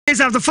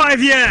After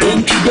 5 years,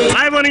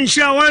 live on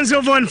Nhyira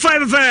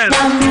 101.5 FM.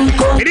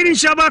 It didn't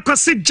show back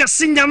because it just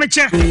sing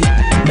Yamacha.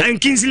 And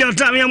Kingsley of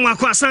Tamiam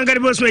Wakwasan got the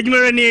boss with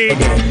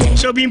Jumerani.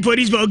 So being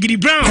produced by Giddy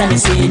Brown.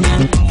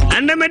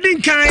 And the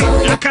Medin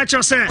kind, I catch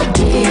us.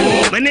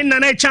 When in the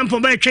night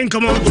champion by King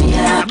come on.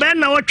 I bet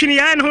now watching the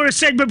iron horse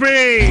said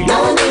Bebre.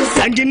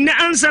 And the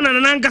answer and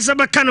an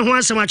Ankasabakano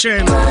once a much.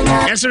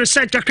 Yes,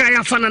 research a cry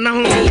of fun and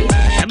now.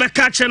 I bet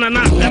catch and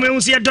I mean,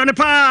 see a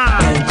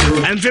Donipa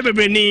and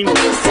February.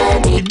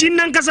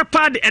 Didn't Gaza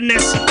pad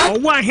NS or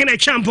one here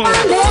Acheampong.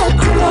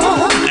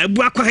 A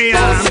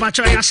Buakoya, but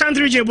I sent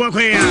region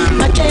Buakoya.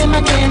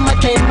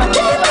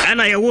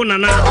 And I won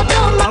an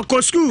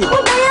hour school.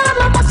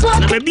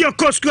 Maybe a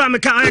coast school, I'm a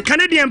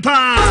Canadian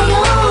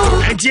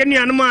pa. And Jenny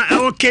and my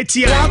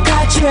Katia.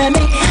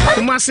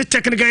 Master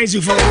technical guys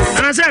you for.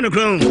 And I said, no,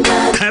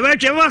 I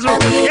bet you was.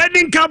 I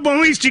didn't come on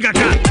with Chicago.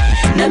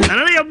 And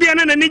I'll be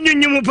an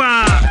Indian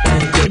pa.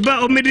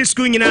 About middle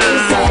school, you know,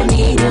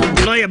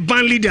 lawyer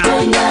band leader.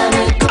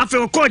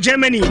 After call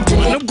Germany,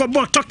 no go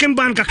about talking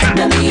band kaka.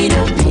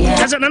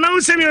 As an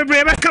announcer, me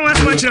brave, come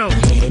as much now.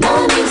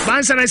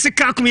 Bands and I say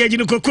Kakumi, you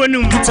know,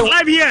 Coconum.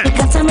 Live here.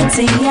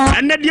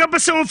 And then the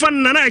opposite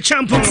fun and I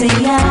Acheampong.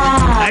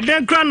 I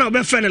don't cry no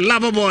be friend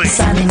lover boy.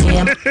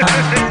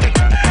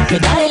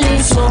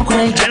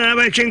 And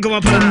I can come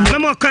up.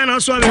 I'm more kind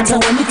of swallowing.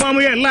 Come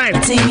here live.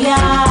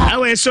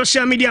 Our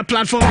social media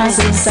platforms.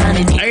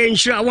 I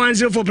Nhyira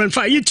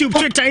 104.5 YouTube,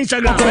 Twitter,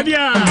 Instagram.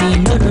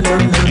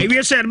 I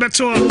will say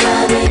better.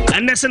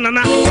 And that's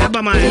another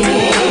Abama.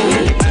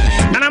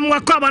 And I'm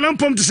Wakaba, and I'm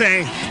pumped to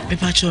say.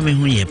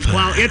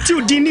 Wow, you're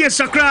too dingy,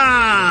 Sakra.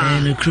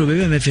 And the crew,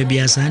 maybe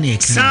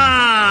Fabiasani.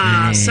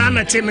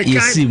 Sana, Timmy,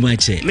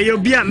 may you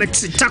be a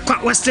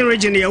Takwa Western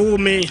region, you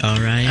me. All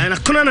right. And a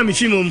Konana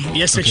Mifimum,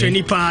 yes, a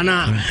Chenipa,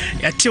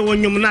 a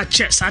Tonium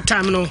Natchet,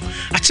 Satamno,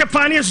 a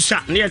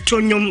Chapanias, near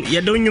Tonium,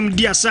 Yadonium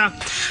Diasa,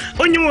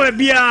 Onium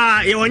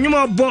Bia,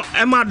 Yonimo Bo,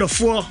 a mother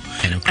for.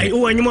 I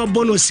owe any more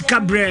bonus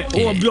cabre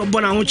or Bio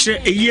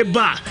Bonahuche a year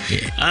bar.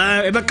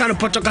 A kind of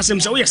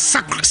Potocasm, so we are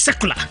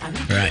secular.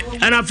 Right.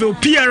 And I feel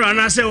Pierre and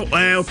I say,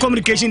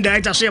 communication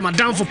director, say,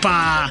 Madame for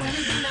Pa.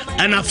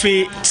 And I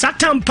feel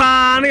Satan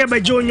Pa, nearby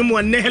Jonium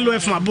and Nehelo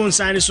from my bone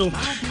sign. So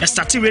I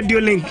started radio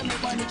link.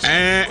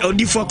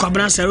 Odifo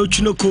Cabranza,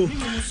 Rochinoco,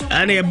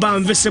 and a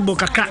bound visible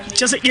caca.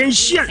 Just a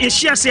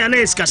share say an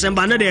ace,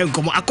 Cassamba, and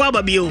come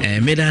Aquaba Bio.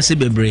 Made us a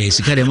brace,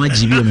 you can't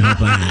imagine.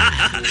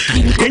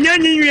 And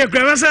you are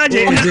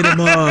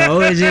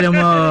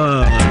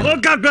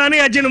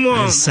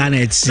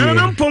Sanity.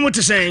 I'm promoting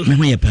to say,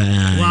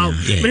 wow,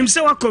 when him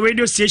say what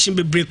radio station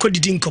be break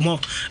didn't come on,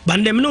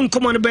 but them no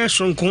come on the best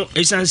from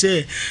is and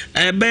say,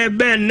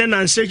 Ben,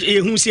 and say,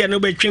 who see no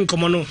be train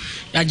come on,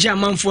 a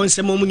German for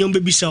some moment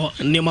baby so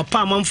near my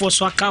pa man for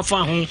swaka for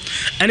home,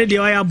 and the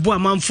I have boy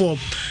man for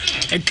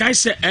a guy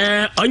say,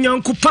 on your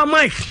Kupa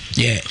Mike,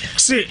 yeah,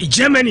 say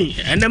Germany,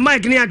 and the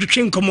Mike near to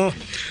train come on.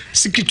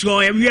 Secret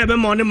we have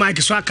on the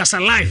mic so I can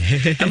alive.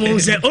 I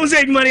won't say, oh,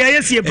 say, money, I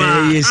see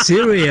about you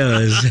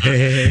serious.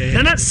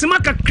 And that's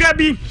Smaka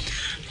Crabby,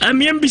 and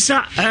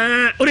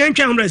Miambisa, Orient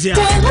cameras here.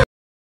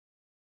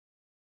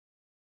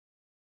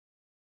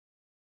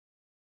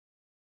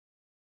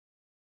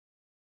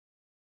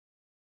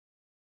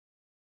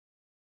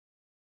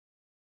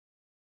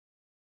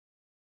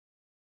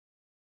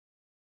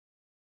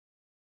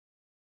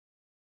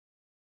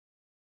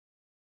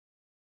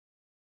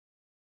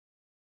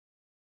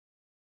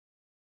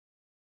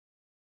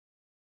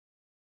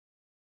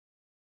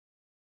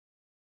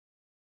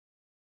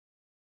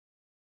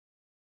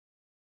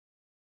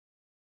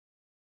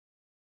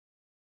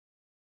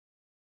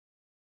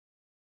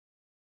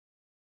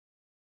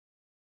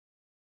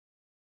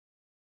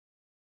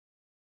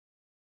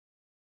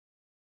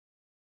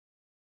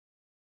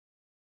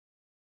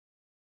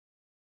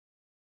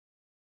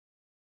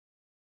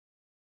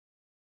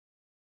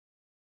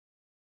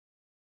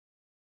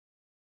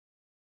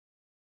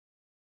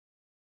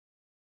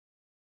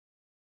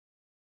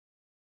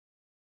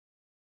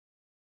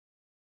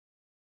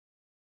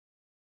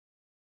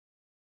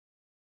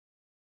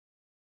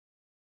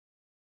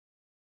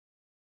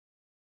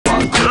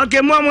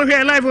 Okay, mom,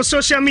 here live on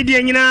social media.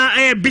 You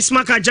know,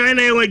 Bismarck,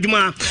 Jana,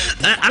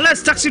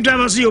 Alex taxi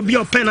drivers, you'll be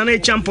your pen and a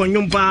Acheampong,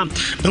 Yumpa.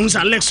 Who's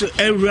Alex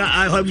Era?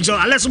 I hope so.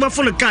 Alex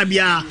Bafon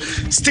Cabia,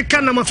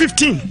 sticker number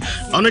 15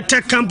 on the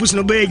tech campus.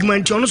 No big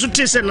man, you also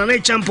tasted an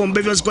Acheampong,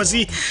 Bevis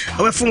Quasi,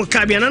 away from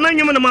Cabia, and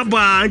I'm a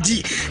bar, and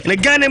a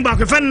guy named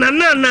Bakafan,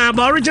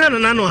 about original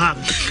and Anoha.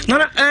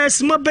 Nana,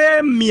 small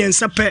bear, me and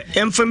Sape,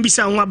 and from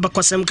Bisa,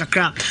 Bakosem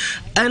Kakra,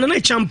 and an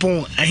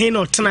Acheampong, a hen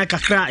or Tana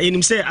Kakra, and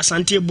him say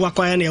Asante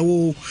Buakwa and a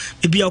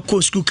maybe our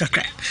course school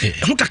kakra.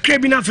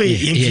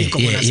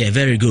 Yeah,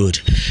 very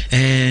good.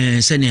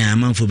 Senior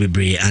man for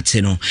Bebre at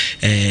Seno,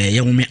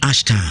 Yawumi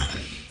Ashtown.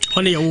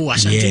 on your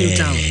Ashanti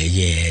town.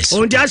 Yes.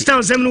 On the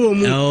Ashtown, some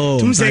no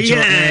to say,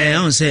 yeah, I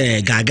don't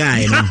say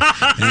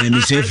Gaga,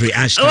 Miss Jeffrey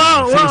Ashton,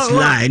 first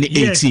line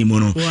 18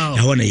 mono.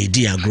 I want a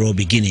dear grow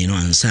beginning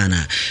on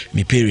Sana.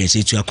 My parents,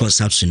 it's your course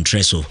substance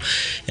treso.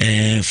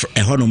 A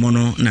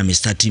honomono, na me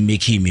starting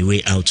making me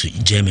way out to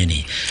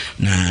Germany.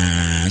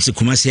 Na so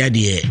Kumasi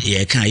idea,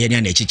 yeah, can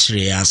yan a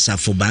chichre as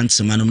for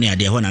bands, manum near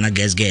the one and a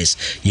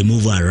guess, you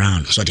move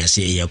around. So they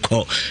say, you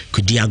call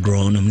could dear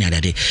grow no near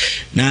that day.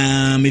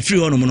 Na me free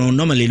honomono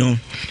normally no.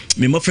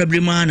 Me mo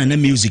man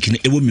and music in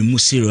ewo me mu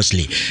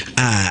seriously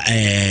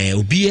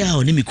obia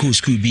oni me cool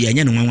school bi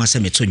anya no nwanwa se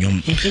meto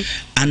nwom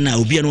ana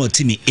obia no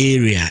oti me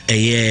area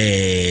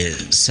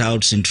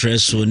South Central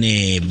so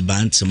ne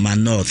Bantama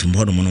North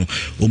mhodo no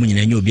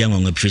omunyina nya obia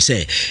nwanwa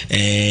prese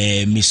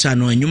me sa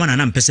no nwoma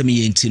na mpese me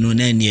yenti no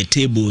na ne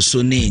table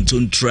so ne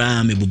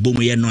ntontra me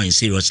bobomu ye no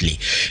seriously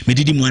me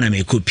didi mu ana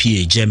me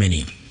copy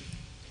Germany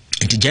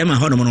into German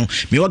honomono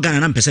me wagana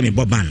na mpese me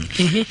boban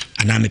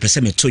ana me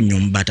pese me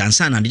tonyom but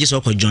ansa na just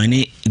ko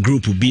join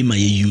group bi ma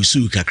ye use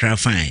kakra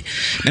fine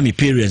na me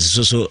parents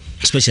so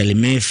especially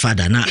me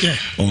father na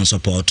on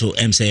support to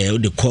say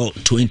the call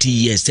 20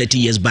 years 30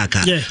 years back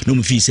no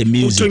me feel say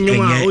music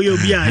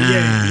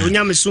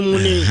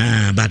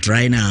but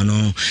right now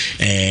no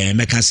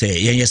me can say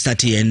yen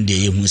start and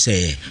you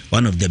say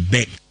one of the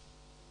best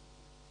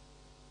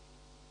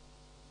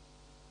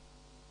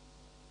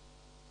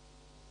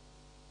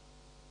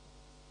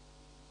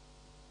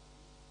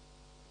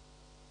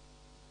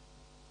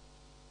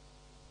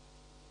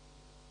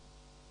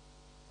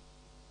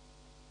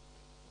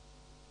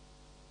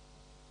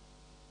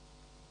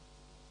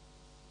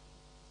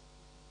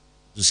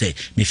to say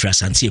me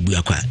frasanti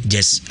ebuakwa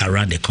just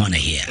around the corner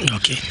here.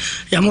 Okay.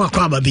 Ya mo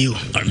akwa babio.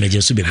 Me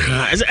just be.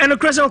 Eno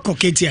krese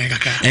okoketi ay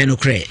kaka. Eno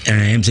kre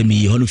em say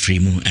me hono free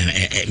mu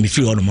me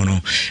free hono mo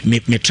no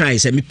me try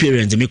say me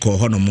parents me call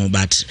hono mo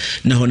but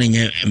na hono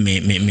nye me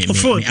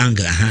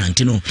anger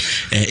ntino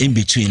in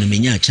between me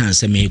nya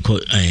chance me ko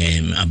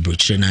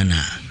abrochre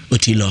na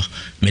Otilo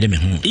mede me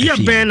ho ya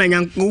ben na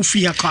nyanko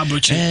fi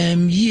akabroche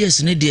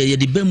yes ne de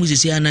the be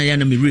music ya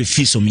na me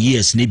refi some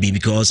years ne be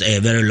because a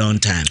very long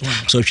time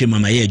so she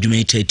mama yeah do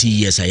 30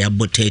 years I have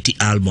bought 30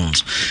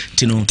 albums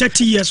you know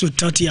 30 years with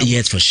 30 albums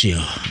yes for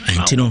sure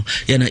and you know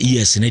ya na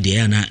years ne de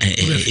ya na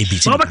e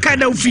bit baba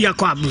kind of fi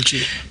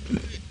akabroche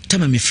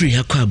tama me free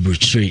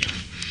akabroche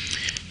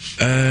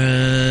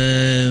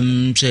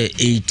say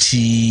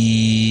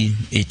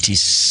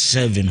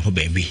 87 ho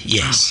baby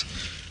yes.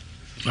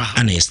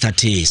 And I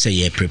started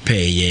say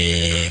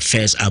prepare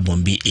first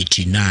album be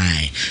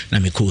 89 na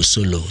me ko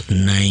solo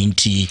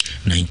 90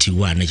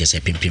 91 na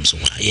just pim so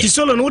yeah. The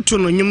solo no to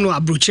no nyum no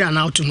abrochi and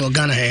out to no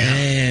Ghana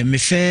here. Me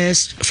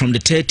first from the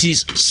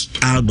 30s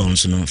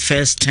albums no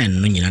first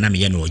 10 no nyina na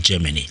me no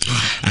Germany.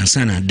 And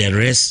sana the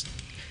rest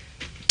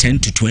 10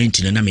 to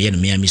 20 na me no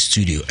Miami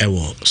studio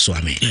ewo so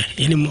ame. Yeah,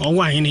 any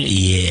owa any.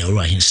 Yeah,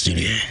 owa in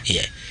studio.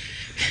 Yeah.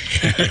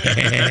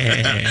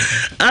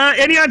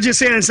 Any aje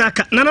say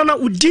nsaka na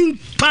udin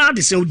pa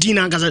de say udin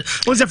angaza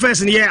on the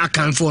first year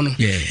akanfo no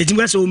it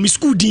means so me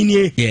school din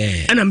ye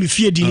and me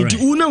fie din di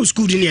una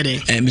school din ye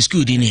den me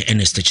school din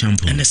and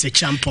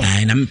Acheampong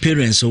and my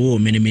parents wo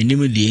me nim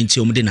de enti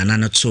o me de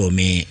nana to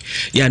me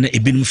ya na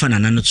ebinum fa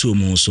nana to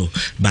mo so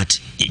but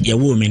ya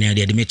wo me na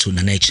de me to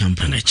nana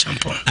Acheampong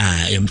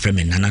em frame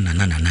me nana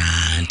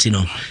enti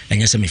no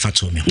enya se me fa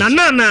to me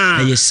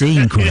nana ye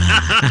saying ko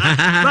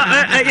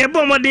ye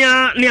bo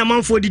modern ni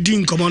amanfo didi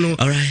nkomo no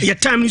ya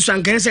time so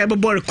ankan say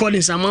ebe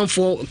recordings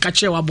amanfo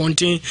kache wa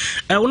bonten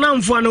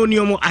unamfo na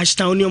oniomo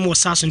Ashtown oniomo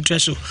South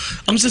Central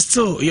I'm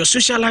still your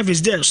social life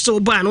is there still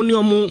ba na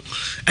oniomo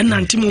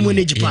enanti mo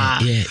manage pa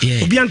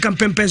obi anka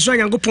pempenso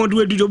anyangopon do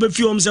edu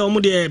obefi om say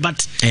om there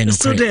but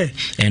still there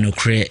eno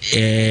kre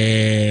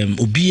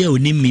obi a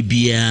onimi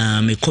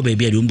bia me ko ba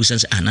bia de ombusa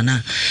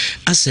anana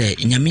ase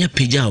nyame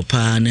apagya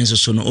opa na nso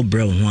so no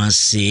obra ho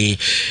ase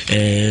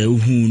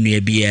uhu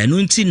nu bia no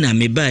nti na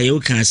me ba ye o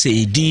kan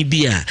say din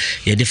bia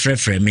ye de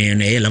frefre me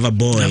no ye lover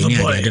boy ni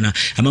ade na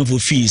amanfo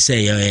feel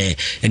say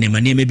ene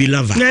mane me bi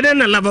lover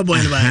na lover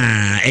boy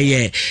ba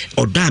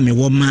oda me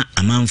wo ma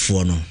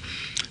amanfo no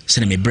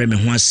sene me bre me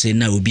ho ase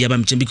na obi aba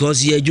mche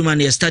because ye adwuma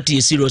na start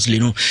seriously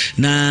no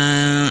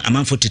na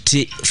amanfo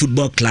tete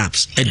football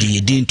clubs e de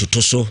yedin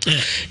toto so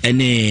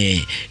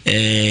ene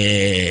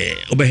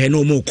obehe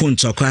no mo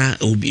kontokwa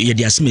ye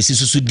de asemesi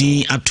susu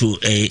din ato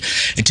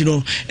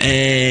entino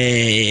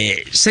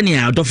sene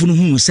adofo no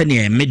hu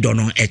sene me do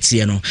no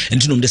etie no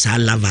entino de sa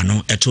lava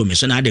no eto me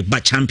so na de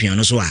ba champion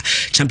no so a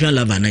champion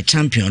lava na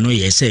champion no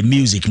ye say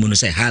music mo no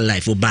say high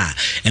life oba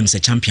say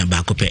champion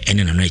ba ko pe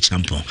ene na no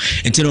Acheampong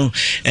entino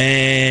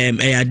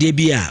ade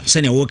bia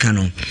sene wo ka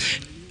no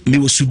me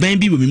wo suban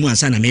bi wo me mu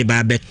ansa na me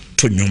ba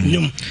beto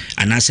nwom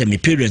anase me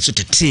parents so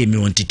tete me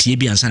won tete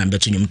bi ansa na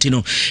beto nwom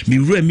tino me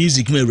wura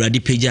music me awurade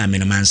page a me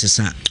na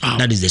mansesa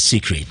that is the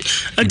secret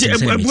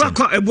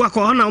ebu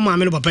akọ na o ma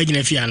me no papa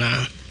gina fi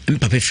ana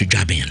Papa free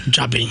drabbing.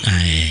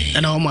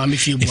 And our mammy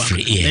feel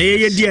free.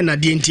 Yeah, dear, na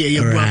dear,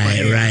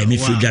 right, me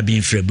free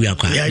drabbing free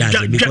buaka.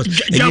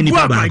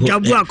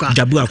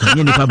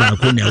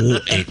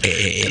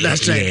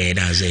 That's right.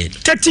 That's it.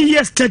 30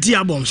 years, 30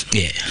 albums.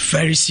 Yeah,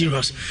 very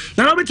serious.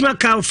 Now, Robert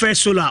Macau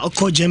first solo or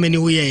call Germany.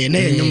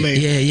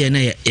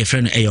 Yeah, a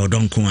friend, a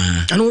don't come.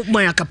 I know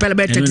my acapella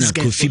better.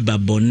 Kofi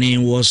Babone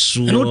was.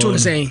 And what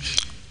was saying?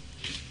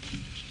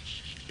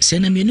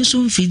 Send a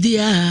minusum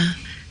fidia.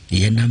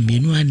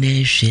 Yenaminu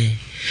aneshe.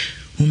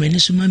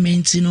 Umenisuma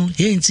mentino,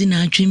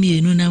 yentina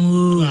chimi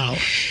nunamo. Wow.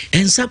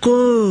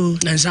 Ensako,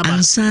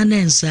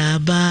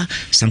 Ensaba,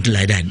 something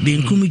like that.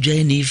 Being Kumi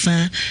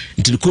Jennifer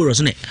into the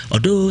chorus,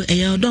 although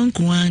I don't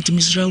want to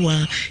Miss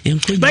Rawa.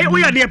 But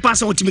we are there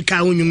passing to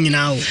me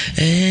now.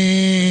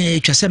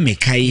 Chasame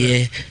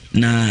Kaye.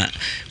 Na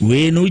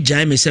we no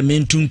jam is a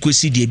mentum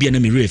kwesi de bia na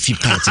me refi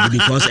party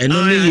because and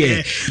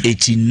only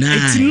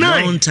 89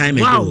 long time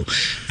ago.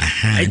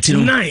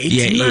 89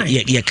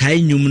 yeah kai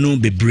nyum no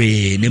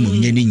bebre na mu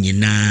nyani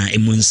nyina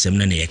emu nsem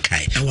na ye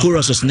kai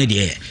chorus no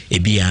de e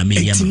bia me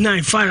yam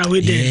 89 far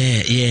away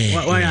there.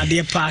 Yeah why are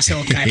they pass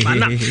o kai pa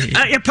na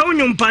ye pa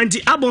nyum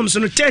panti albums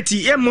no 30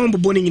 e mo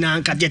bobo ni nyina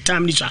anka de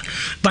time ni sha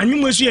ba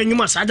nyum esu ye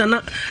nyum asada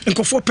na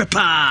nkofo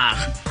pepa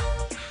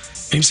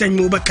em say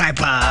nyum ba kai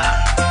pa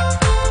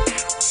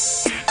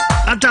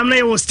Atam na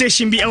your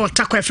station be our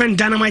Takwa friend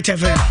Dynamite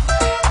FM.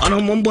 On a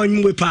mumbo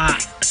and pa.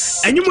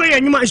 And you may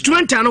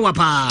instrument and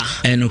wapa.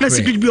 And let's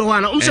be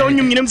one. So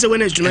you mean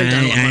when instrument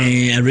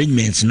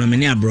arrangements no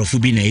many abro fu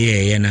bi na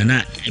ye na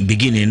na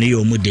beginning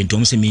you mudden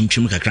to say me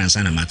ntwum kakra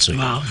sana matso.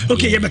 Wow.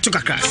 Okay, you better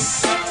kakra.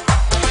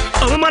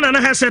 Oh, woman and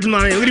a headset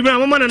man. We be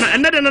woman and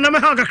another na me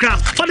ha kakra.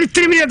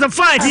 43 minutes of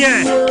fight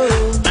here.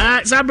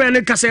 Sabre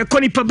and Kasa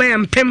Koni Pabe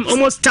and Pem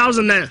almost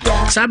 1,000 now.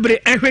 Sabre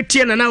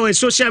everything and now on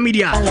social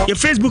media. Your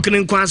Facebook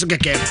and Kwanso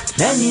Keke.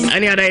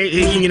 Any other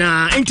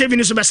interview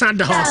news about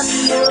Santa Hall.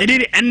 They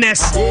did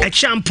NS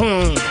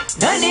Acheampong.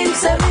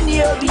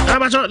 How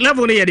about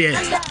level here?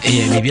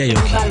 Yeah, maybe I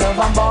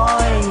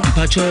okay.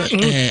 Pacho,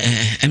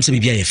 I'm saying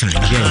maybe I fine.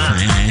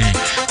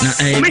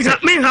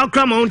 Now, how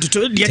come on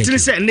to the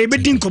attention and they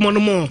betting come on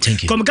more.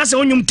 Come because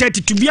on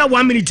 30 to be a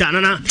 1 minute.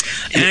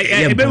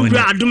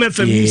 I do my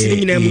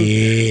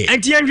family.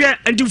 And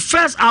the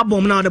first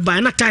album now the by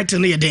not title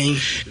near day.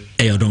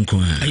 Ayo don't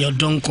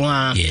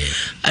kwa. Yeah.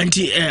 And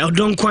the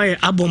don't kwa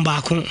album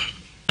back home.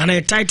 And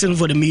I title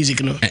for the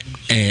music no.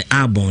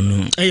 Album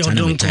no. Ayo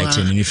don't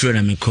title. Me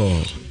friend me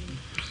call.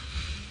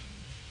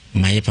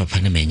 My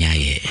papa na menya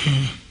ye.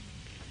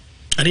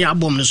 And the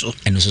album no so.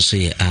 And also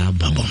say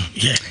album.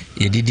 Yeah.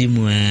 Ye didi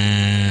mu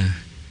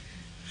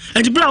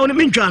and the brown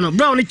minjano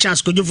brown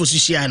chance ko jofo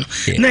sisiano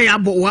na ya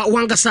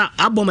wangasa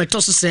abo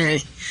metoso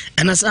sen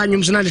and as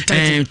anyum na the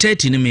time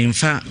 30 no me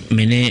mfa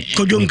me ne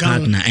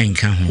partner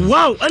enka ho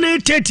wow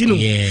and 30 no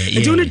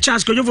and you need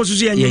chance ko jofo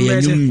sisiano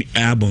anyum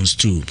albums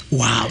too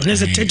wow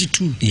there's a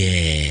 32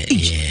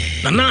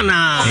 yeah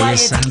na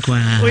yes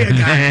ankwa we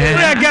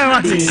ga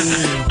what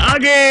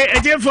okay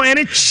e for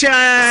any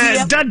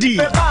daddy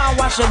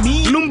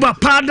lumba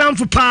pardon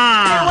for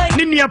pa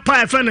ninia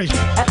pa finish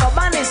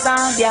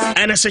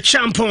and as a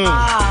champion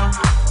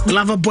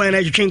Lava boy and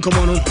education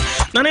come on.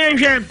 Na na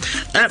nhwe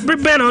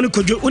breben oni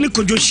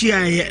kojo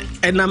hia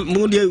e na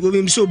mo de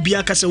we so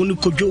bia ka se oni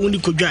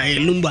kojo aye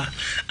lumba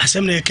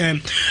asem na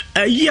kan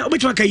yeah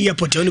obetuma ka year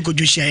pot oni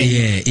kojo hia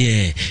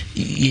yeah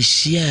ye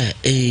share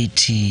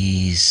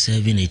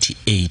 87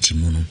 88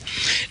 mono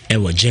e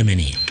wa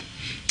Germany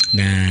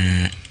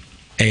na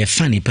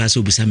funny pass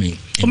obisa me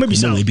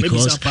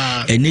because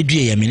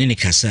enedue ya menene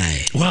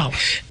kasai wow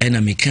and I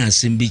make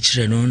asem bi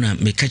kire no na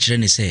me ka kire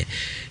ne se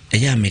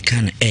eya me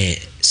kan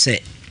se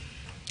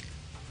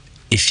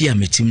if you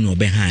meetim no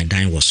be ha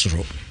dan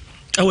wosoro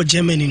our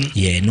Germany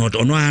yeah not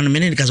ono an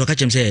menene ka so ka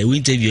chem say we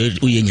interview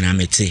we nyina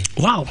mete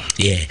wow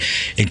yeah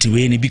enti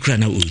we ne bi kra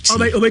na oti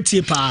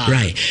obetie pa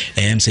right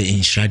say in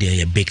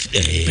Australia a big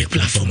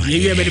platform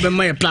yeah be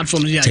my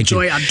platform yeah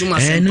joy aduma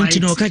say and enti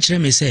no ka kire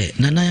me say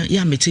na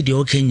ya mete de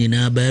o kan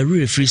nyina ba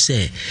refree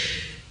say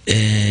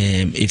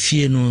if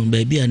you know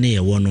baby na ye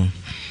wo no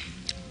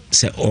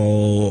say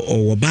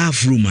o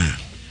bathroom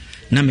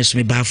na me so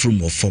me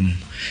bathroom of form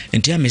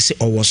enti am say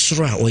o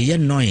wosoro a o ye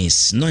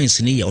noise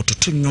ni ye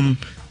ototo nwom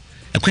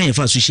akwan ye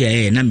fa so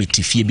hia na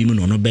metifie bi mu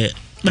no be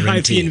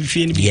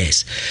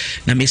yes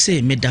na me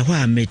say me da ho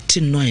a me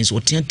tin noise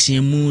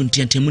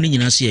otiantemu ni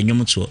nyina so ye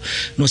nwom to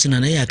no se na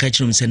ye aka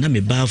kirum say na me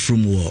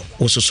bathroom wo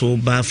ososo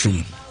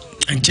bathroom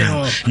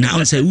na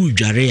on say u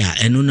dware a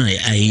eno na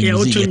ai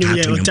music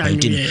tato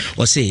nyam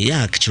o say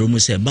ya kirum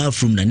say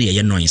bathroom na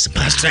ye noise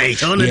pa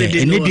straight on the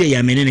day ne dia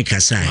ya menene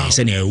kasa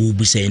say na u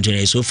bu say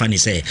internet so funny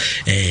say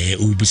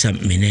u bu say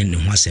menene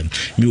ho asem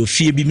me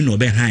ofie bi mi no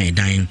be han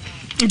dan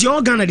the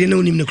organ de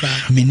no nim no kra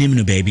me nim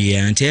no baby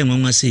anti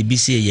enwanwa say bi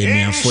say ye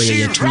meafo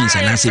ye twins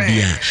and say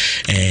bia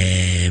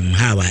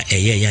how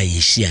ya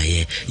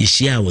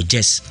yeshia wo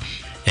just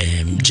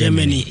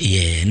Germany.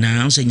 Yeah,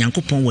 now say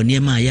Nyankopon wɔ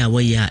niema ya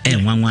wɔ ya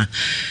nwanwa.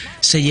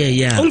 Say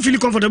yeah. I'm feeling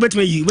comfortable with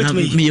me.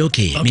 Me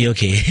okay.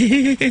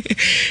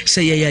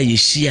 Say yeah you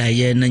see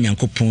ya na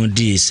Nyankopon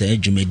di say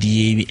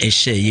dwumadi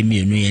ehye ye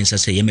mienu yen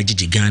say ye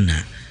magigi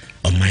Ghana.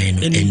 O mine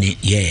no any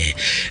yeah.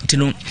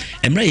 Tino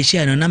emra ye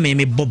share no na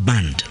me bob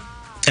band.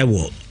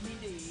 Ewo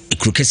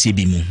krokesi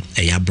bi mu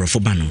ya brofo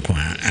band nko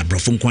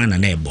abrofo nko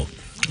na ebo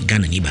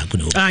Ghana ni ba ko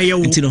no.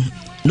 Tino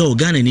no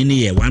Ghana ni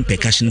ye one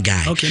percussion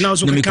guy. Okay, now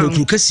so me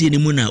krokesi ni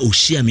mu na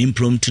ohia me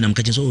impromptu na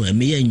mka so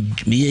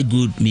me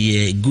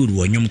good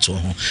wo nyom to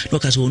ho. No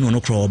ka so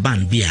no crawl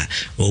band bia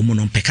o mu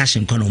no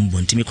percussion ko no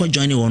mbonti me ko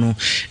join wo no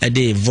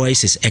the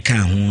voices e ka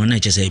ho na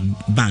che say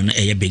band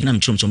e big na me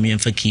chom so me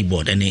fa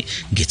keyboard and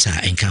guitar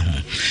en ka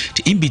ho.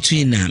 In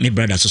between na me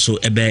brother so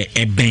ben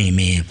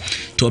me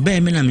to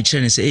ben me na me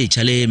kire say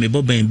chale me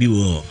bo ben bi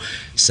wo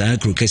sa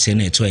krokesi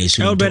na to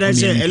ayesu. El brother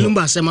say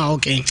elumba sema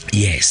okay.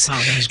 Yes.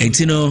 And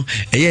you know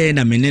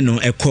na me no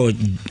e call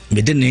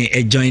me de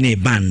ne join a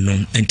band no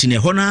enti ne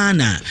ho na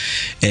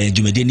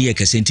dwumade ne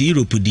yakase enti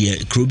Europe de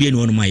krobia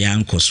no ma ya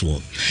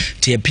nkoso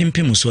te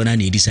pimpim so na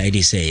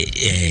decide say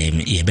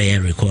ye be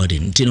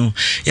recording enti no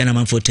ya na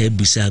manfo ta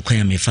busa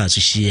kwan me fa so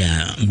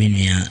hia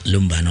menua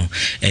lumba no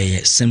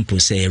simple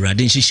say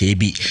radin hihye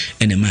bi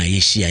ene ma ye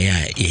hia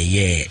ya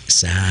ye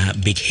sa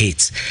big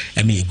hits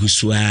me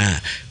gusu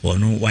a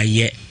wono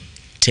waye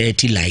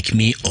 30 like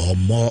me or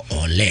more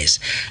or less.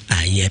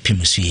 Yeah,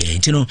 pimusu ye.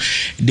 You know,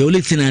 the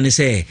only thing I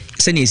say,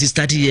 you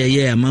started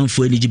yeah, man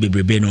for any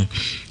bebrebe no,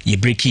 you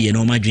break you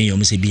know my dream, you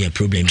must be a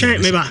problem.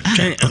 Can't maybe,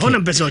 on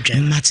a peso,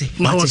 Mate.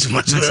 Now I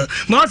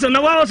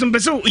was some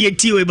peso, ye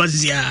tea, but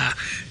yeah.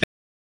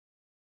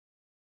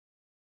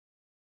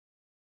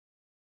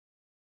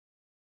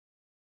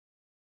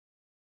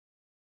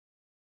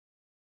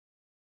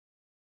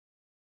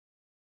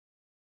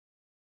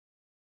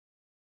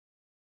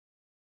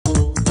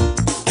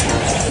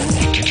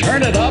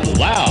 Turn it up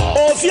loud.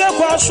 Oh, fear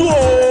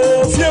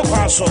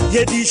kwaso.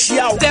 Ye di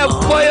shia. The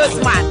boy's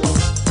man.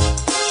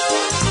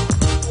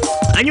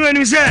 And you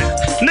when say,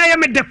 na ya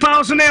me the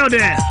pause na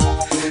there.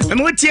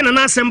 I'm waiting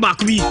na asem back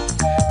bi.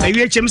 I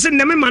we chem say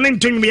na me man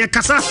ntwen me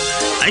kasa.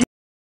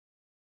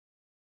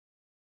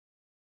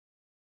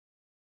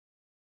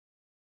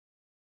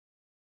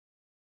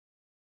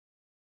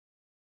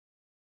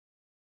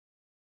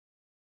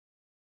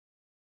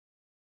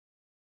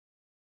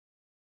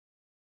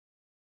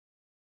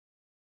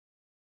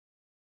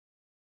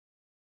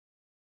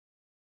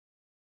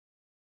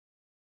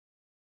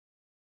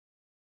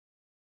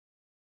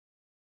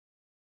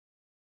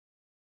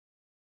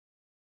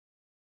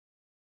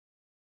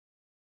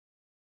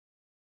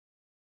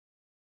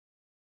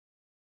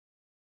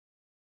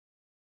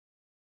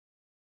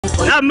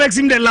 That makes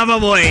him the lover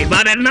boy,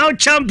 but now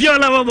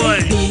champion lover boy.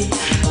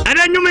 And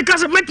then you make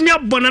us make me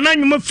up banana,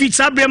 you make feet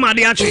up there, my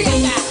dear.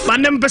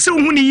 But then person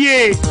who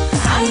ye,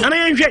 and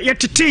I get yet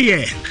to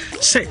tea.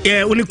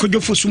 Say, only could you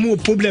for some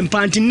problem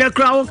panting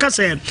necra or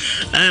cassa,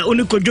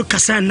 only could you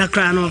cassa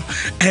nacrano,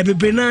 every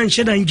banana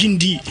shed and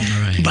gindi.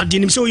 But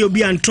then so you'll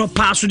be on top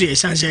pass today,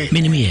 Sansa.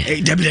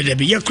 Minimum,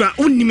 Debbie, your crowd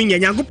only mean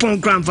Yango Pong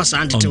Crown for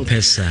Santa.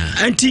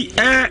 Auntie,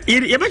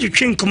 you bet you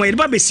train come by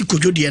Baby Sico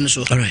Jodi and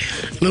so. All right.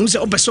 Mose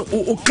Opeso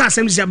or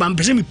Cassam Zabam,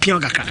 presumably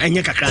Pianca and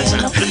Yakasa.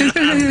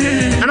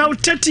 And I'll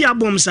tell you,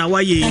 bombs are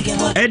why ye,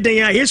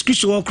 Edaya, yes,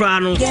 Christo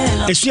Crano,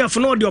 a sphere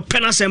for all your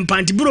penas and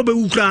panty, Burobe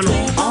Ucrano,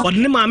 or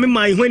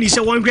Nema when he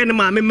said one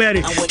grandma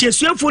married.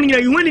 Just your phone,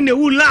 you went in the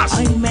wood last.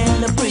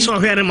 So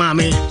here,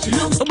 mammy.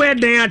 Obey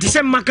there to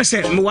send Marcus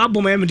and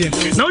Moabo Emden.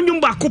 Now you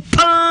back up.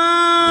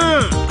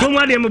 Come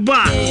on, them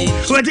bar.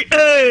 What?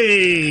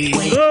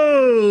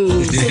 Oh,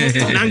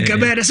 Nanka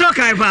better so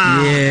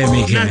kaipa.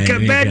 Nanka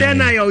better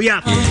na yo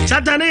ya.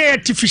 Satane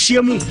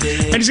artificial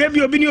and say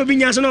you been your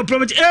binyas no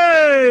property.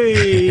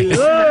 Hey,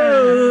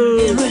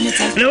 oh.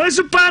 And was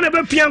a pan of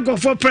a pianco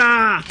for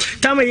pra.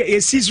 Tama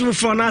is season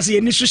for us,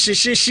 and this is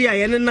she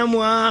and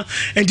Namwa,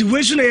 and the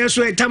way soon I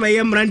swear Tama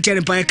yam rancher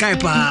and pie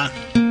kaipa.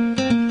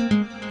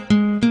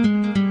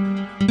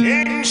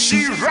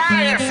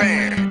 Nhyira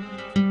FM.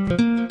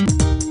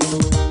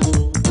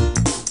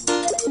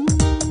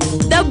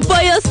 The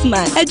boy's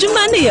man.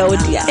 Ejumani ya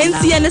odia.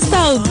 NC and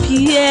style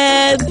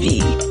PB.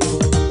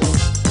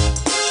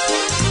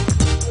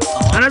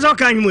 And as I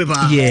can move.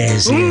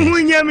 Yes. Wow.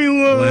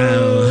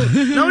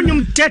 Now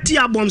you 30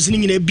 albums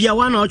in a beer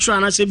one or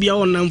trying to say beer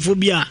on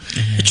amphobia.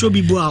 It should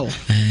be wow.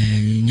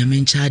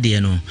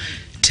 Yaminchadi no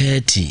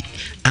 30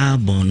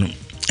 album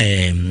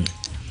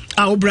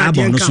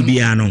Album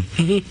Subiano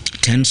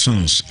 10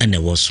 songs and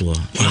there was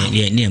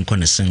yeah near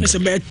and sing. It's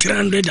about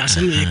 300 or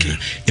something.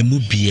 A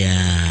movie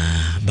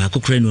back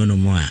no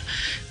more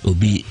will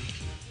be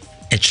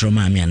a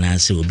trauma me and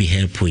answer will be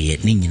helpful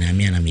yet Nina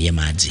me and me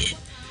yamadi.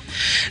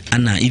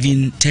 And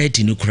even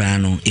 30 no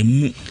crano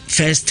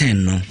first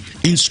 10 no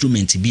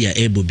instrument be a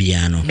able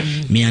piano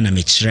me and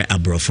me chere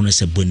abrofo no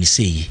se boni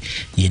sei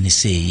yeni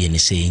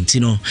sei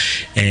ntino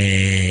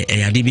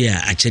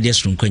adibia achede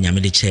srunko nyame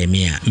de che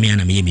me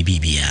and me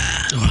bibia.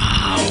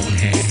 Wow.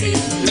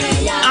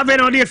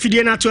 abena odi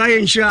afidie na to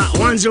Nhyira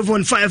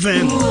 105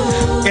 FM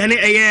ene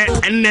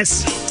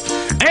NS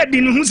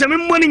Eddie who say me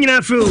money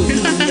nyina feel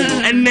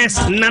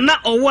NS nana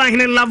owo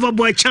ahene lover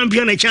boy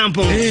champion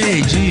Acheampong.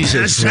 Hey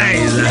Jesus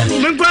Christ.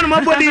 Me kwa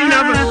my body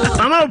nyina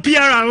mama PR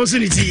also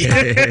niti.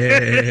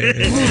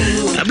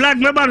 Black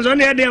me ban so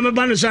na dey me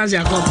ban so as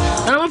yakọ.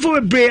 Na me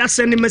for be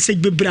send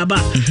message be braba.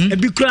 E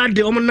bi kura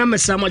de omo na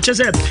mesa ma che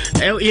say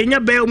yenya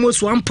be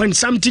almost 1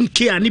 something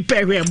k ani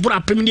pe hwe bra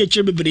pem ne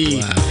che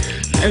bebre.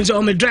 And so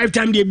on my drive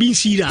time they been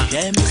see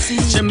that.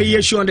 Some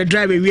years on the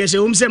drive we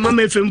say say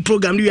mama FM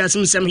program we have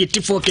some hit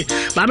 4K.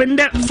 But I've been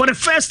there for the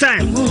first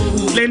time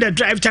playing the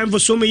drive time for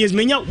so many years.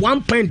 Me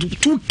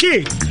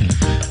 1.2K.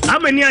 How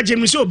many are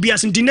James so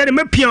bias in dinner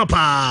me pian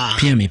pa.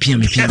 Pian me.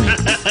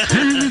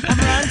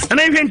 And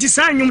I went to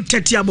sign you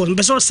 30 about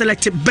but so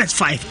selected best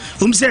 5.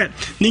 Say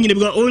ningi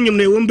because onyum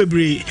na won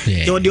bebre.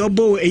 The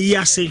obo e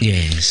yase.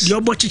 Yes. The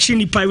obo chichi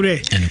ni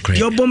pire.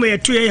 The obo me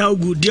 2 year how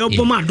good. The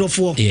obo ma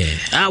dofo.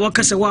 Ah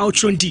wakase wa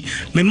 20.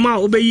 Me ma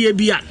obeyi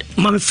bia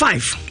ma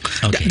 5.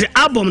 The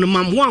album no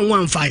mam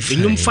 115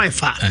 nyum 5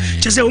 ha.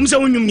 Che say say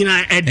onyum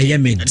nyina ed. Eya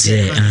me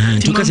de.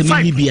 To ka say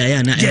me bia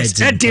ya na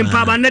ed. Ed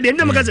tempa ba na de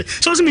me ka say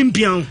so me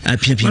mpian.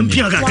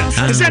 Mpian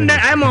kaka. Say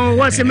I'm on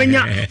what say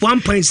menya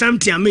 1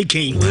 something I'm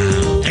making.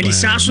 And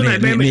it's also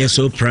like me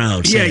so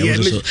proud. Yeah.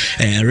 So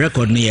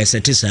record no yes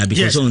it is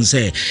because on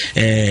say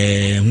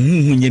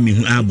hu me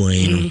hu album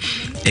no.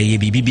 Ye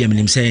bibia me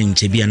nim say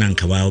nche bia na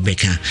nka wa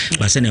obeka.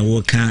 Ba say na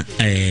wo ka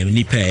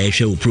nipa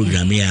ehwe wo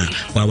program ya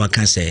wa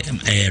ka say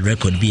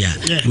record bia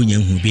wunya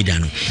hu bi da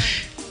no.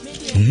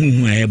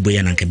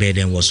 Boya na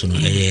kebede was no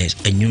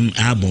enyum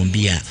album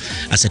bia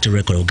asset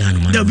record organ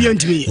man obi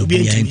antimi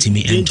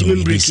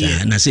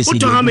na say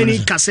how many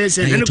cassettes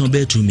and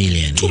 2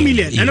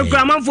 million and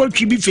grandma for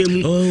twi bi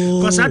femu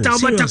cause ata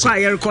obata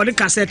kwa record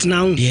cassette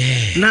now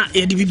na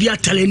e di bibia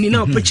taleni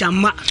na opecha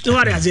ma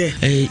what is it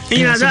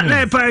ina that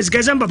na Paris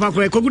gazan papa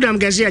kwa kogudam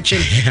gazi a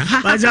chen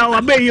baza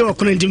wabe yo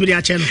kono ntimi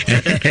a chen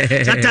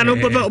sata no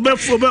obe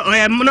o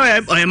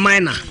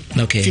minor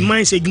okay fi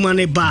mine say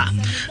gumane ba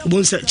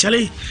bon say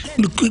chale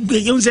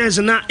you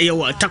say na e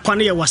wa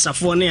takwane ye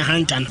wasafo na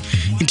hantan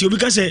nti obi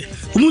ka say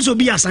umuso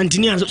bi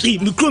asantini aso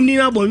mi krom ni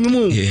na bo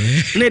nwumu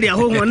na dey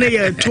ho na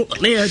ye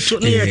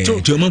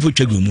to to man for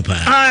twegu mu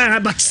pa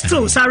but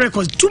still sa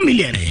record 2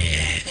 million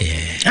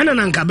ana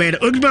nanka bed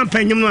ogiban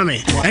panyum no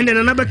me and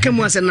then na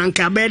bekemu ase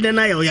nanka bed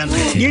na ye oyan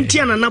nti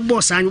ana na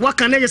boss an what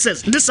can I say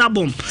this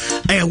album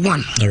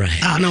 1 all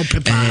right now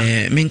paper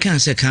men kan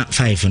say ka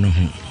 5 no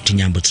ho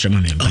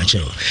tinyambotrema me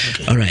bacho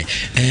all right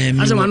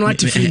as one what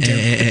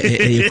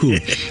cool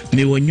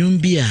me wonyum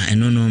bia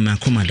eno no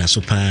makoma da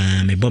so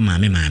pa me bo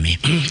mame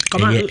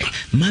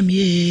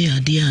mami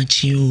ade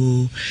achi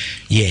o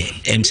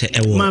say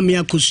ewo mami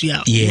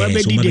akusua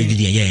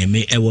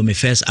me ewo me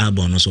first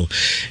album no so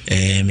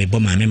me bo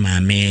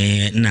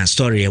mame na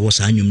story ewo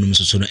sa anyum num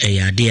so no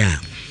ade a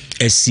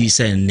esi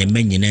say ne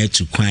manyina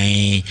tu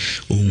kwan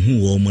ohun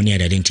wo mo ne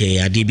adade nti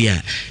ade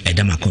bia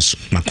eda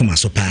makoma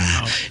so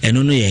pa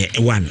eno no ye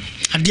 1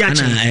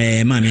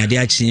 ana mami ade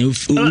achi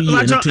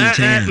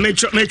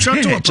me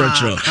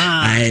trotro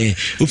ai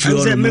ufiri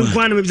ono me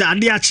kwan me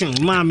ade achi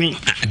mami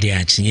ade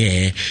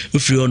achi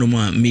ufiri ono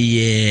mo me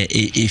ye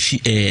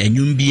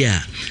anyum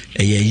bia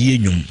ye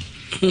nyum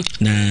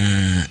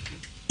na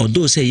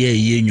odo say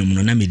ye nyum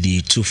no na me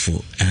di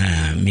tufo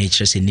me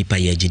chere nipa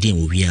ye gidin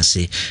wo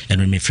wiase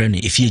eno me friend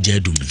efie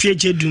jadum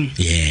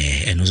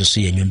eno so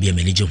ye nyum bia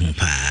me ni je ho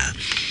pa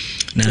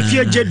na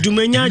efie jadum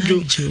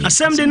enyajo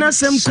asem de na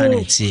asem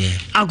ko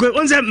akwe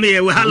onze me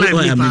we highlight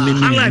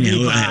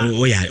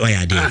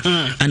oya de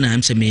ana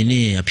am say me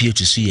ni appear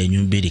to see ye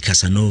nyum be di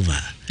Casanova.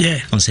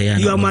 On say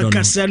you are my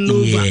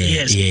Casanova.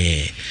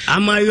 Yes.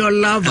 Am I your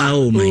lover?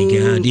 Oh my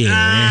God,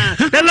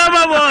 the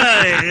lover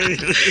boy.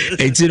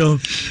 It's no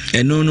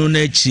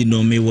nechi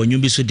no me wonyu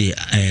bi so de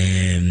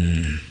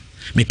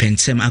me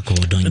pensem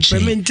akordon chi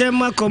me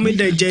pensem akomi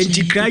de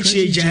genji crash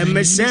eja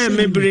me say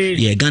me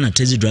bre Ghana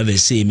taxi driver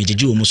say me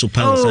jeje omo so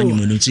pa sanyu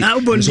monuti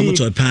so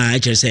moto pa I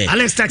say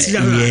Alex taxi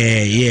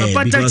driver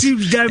papa taxi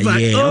driver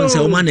on say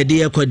o man de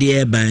ekode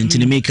e ba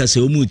ntini me ka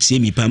say omo tie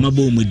mi pa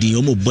mabo omo din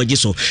omo boje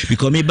so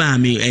because me ba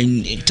me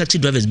taxi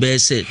drivers be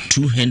say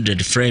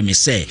 200 frame me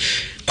say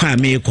kwa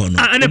me ko no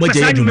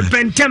omoje aduma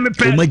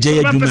omoje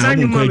aduma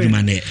omo ko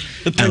aduma ne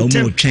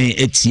omo twen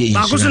etie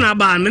ba ko so na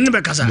ba me ne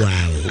be kasa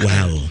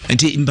wow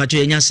enti mpacho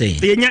yenya say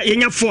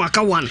yenya fo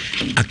aka 1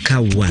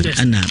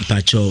 ana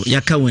mpacho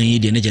yaka 1 yi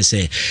de ne je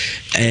say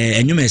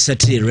enyuma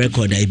set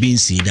record I been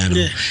see da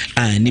no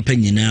nipa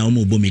nyina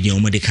omo bo media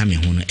omo de ka me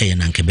ho no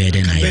na nke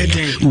bede na ye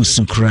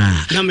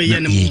usukra na me ye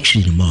ne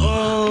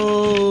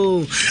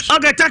mo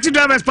okay taxi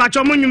drivers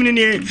pacho mo nyum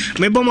ni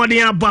me bo mo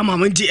de aba ma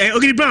nti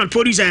ogiri brand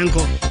producer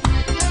enko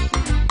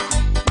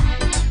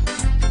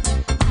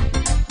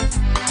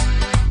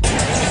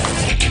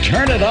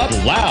Turn it up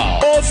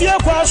loud. Ofie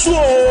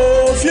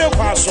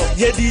kwaso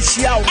yedi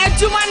hia wo.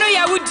 Ejuma no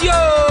yawudio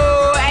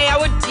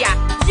ayawudia.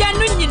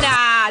 Yanu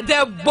nyina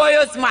the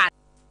boyos man.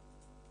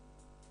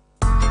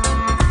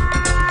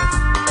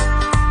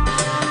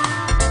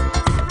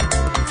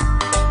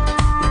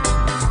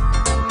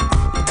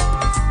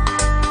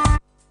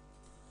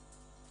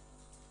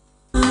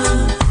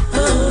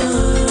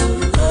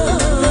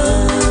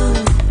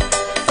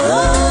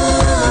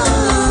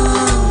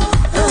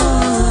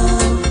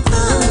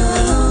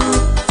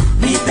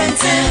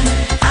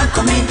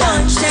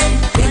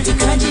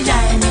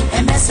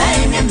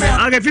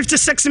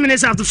 56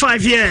 minutes after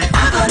 5 here.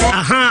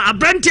 A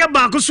brantia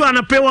bakusu and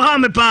a pewa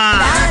mepa.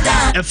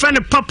 A friend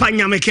of Papa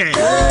Nyameke.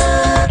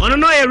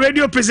 On a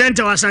radio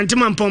presenter was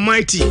Acheampong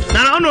Mighty.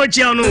 Now I know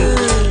Chiano.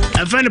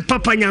 A friend of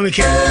Papa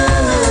Nyameke.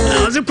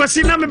 I was a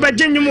question me by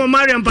Genuine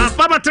Mariam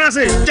Papa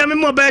Tracy. Tell me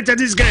more better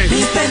this guy.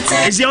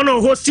 Is the honor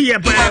host here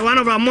by one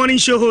of our morning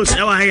show hosts.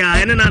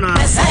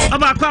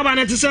 About Kwaba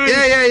to say.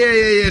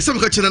 Yeah. Some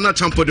catching an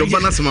Acheampong, the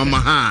Banas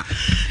Mama.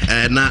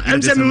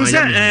 I'm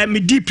saying, me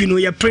deep, you know,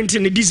 you're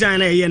printing the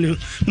designer here.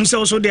 Musa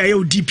also there,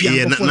 you deep.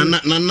 Yeah,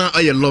 Nana,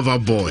 a lover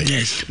boy.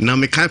 Yes. Now,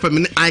 me can't put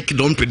me I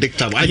don't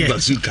predict. I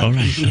bazooka. All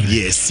right.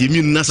 Yes, you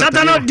mean Nasa.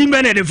 That's not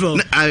demanded for.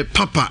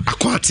 Papa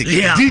aquatic.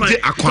 Yeah, DJ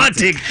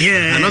aquatic.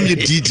 Yeah. And I'm your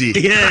DJ.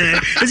 Yeah.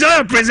 It's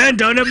all a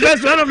presenter on the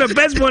best, one of the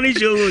best morning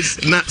shows.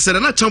 Now, said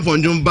I'm not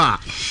Acheampong Jumba.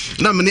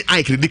 Now, many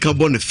I can become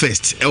born the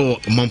first or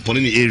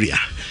Mamponi area.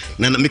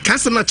 Now, me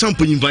can't not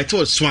Acheampong invite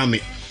us Swami.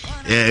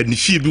 And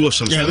if you do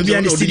something, maybe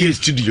in the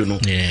studio, no.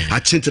 I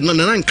change no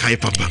kai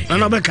papa.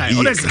 No bekai.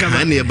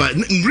 But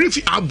brief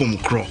album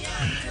crow.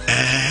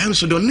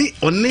 So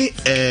only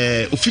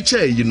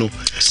feature, you know.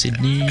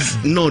 Sydney.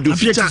 No, the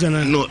feature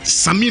no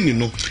Samini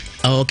no.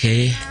 Oh,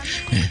 okay.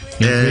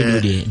 Yes.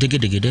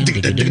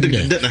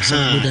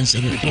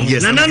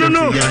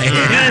 No. Yes.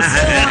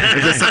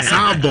 It's a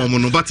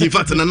album, but in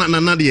fact, one of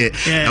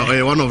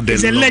the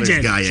it's a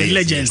legend. Guy, it's a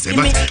legend.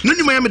 But no,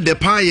 you might have the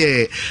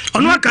pie.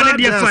 On what can I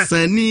be a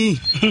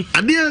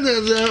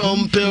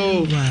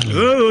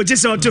Oh,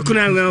 just all took one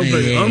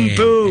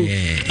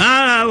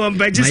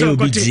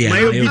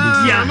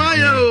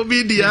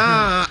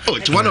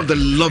of the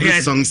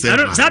lovely songs.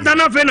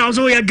 Satan of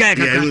also a guy.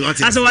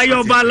 That's why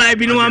you're bad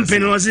life in one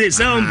pen was it.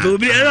 Some to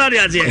be I'm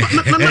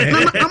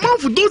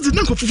for those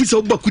that go for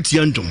so bakuti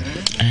andom.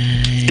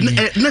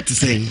 Not to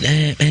say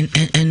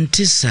and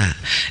tissa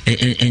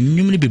and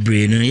numely be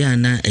brain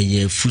yana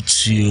a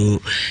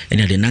footio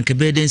and the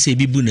nankabeden say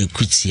bibu na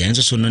kuti and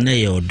so no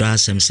or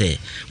dasem say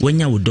when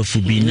you would do for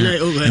being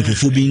and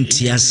for being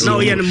tears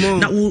no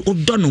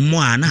don't know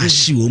more and I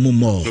show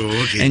more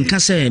and can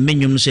say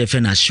menu say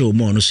friend I show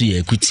more no see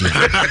a kuti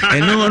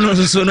and no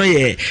so no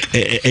a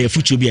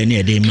footio be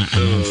near them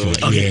for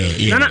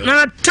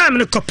time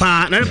the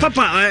papa na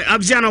papa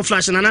abziano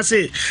flash and I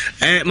say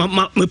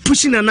me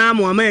pushing an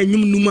arm or me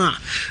numa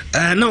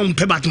na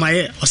umpe bat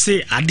my or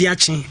say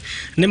adiachi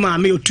ne ma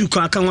me otu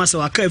ko aka wasa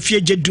waka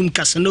afie jedum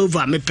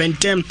Casanova me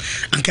pentem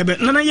anka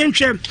na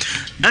yenhwe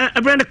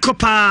brand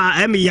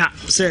copper ya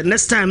say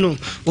next time no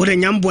wo de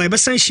nyambo e be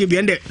san hye bi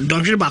ende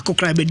donhwe ba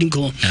kokra be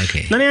dinko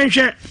na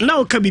yenhwe na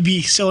o ka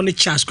bibi say on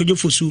chance ko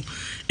jofosu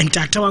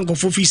entata wan ko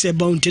fofi say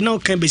bounty na o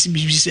kan be si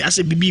bibi say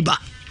ase bibi ba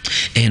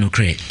no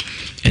cre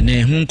and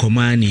then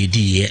command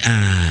di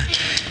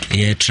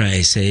ye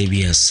try say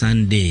be a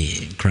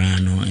Sunday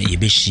crano ye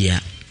be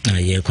shia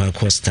ye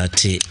kwa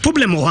start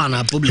problem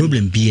ohana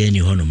problem be any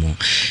honomo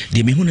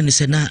de me hunu ne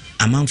say na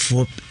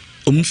amanfo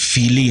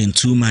feeling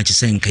too much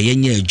say nka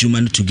yenye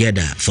adwuma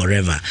together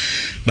forever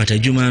but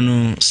adwuma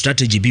no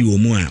strategy bi wo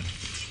mu a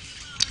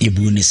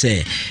yebu ni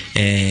say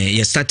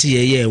ye start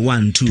ye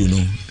 1 2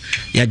 no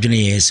ya dwene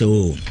ye say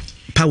oh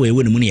power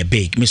when money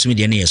big me so me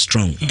dey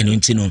strong and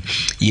ntino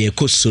ye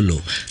ko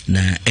solo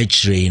na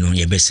echre no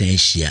ye besen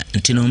hia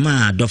ntino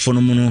ma adofo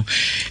no no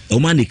o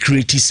ma ne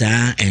create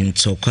sa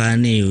entokwa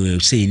ne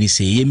say ni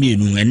say ye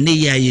mienu enne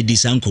ya ye di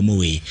san komo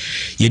we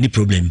ye ni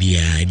problem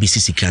bia e bi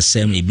sisika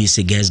sem e bi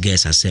se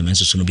gas asem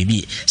enso so no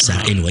bibi sa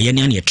anyway ye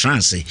ne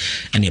trance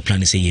and ye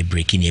plan say ye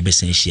break in ye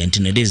besen hia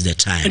ntino this is the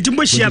time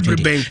ntimo hia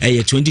breben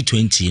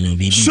 2020 no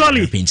bibi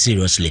happen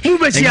seriously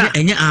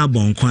enye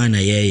album kwa na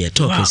ye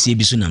talk say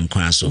bi so nam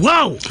kwa so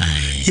wow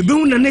you be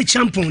on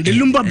Acheampong the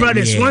Lumba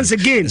brothers once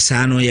again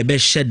sano ye be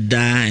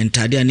sheda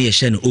entade na ye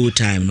she no old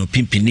time no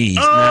pimpini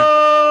na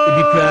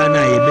bi pra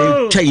na ye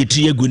be twa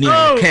yitu ye guni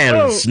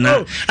curls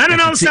na I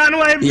don't sano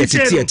why be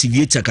say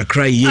activate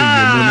kakra ye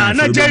no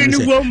na jerry ni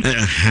wom ni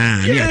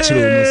achiro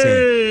mo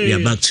say we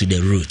are back to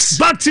the roots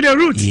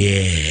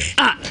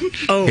yeah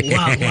oh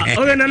wow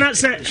okay na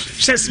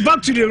says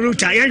back to the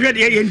root I heard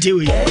ye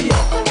ntiwe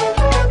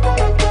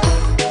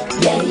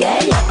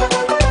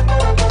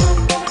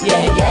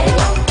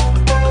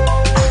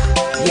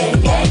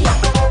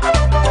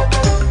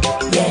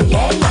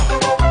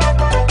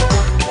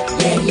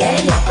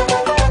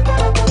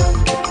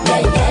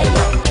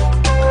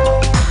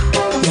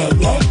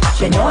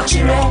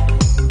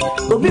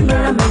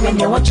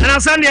and I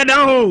send you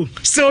down home.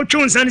 So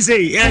tunes and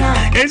say,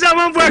 it's a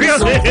one for you.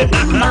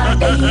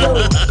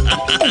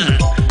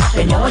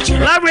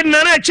 Live with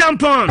Nana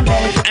Acheampong,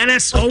 and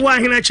it's Owa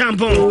Hina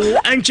Acheampong,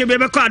 and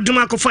Chebeba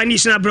Dumako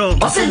Finishna, bro.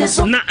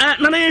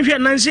 Nana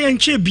Nancy and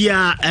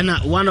Chebia, and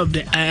one of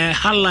the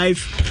high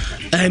life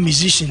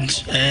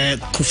musicians,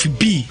 Kofi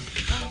B.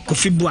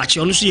 Kofi Buachi,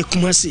 also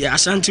Kumasi,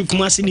 Asante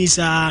Kumasi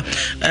Nisa,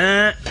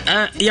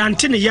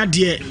 Yantine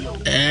Yadie,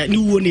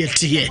 new one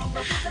here.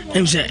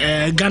 I'm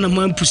say Ghana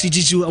man pussy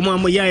to a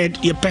mama ya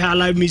pay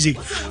live music,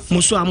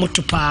 Moso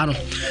Amotopano.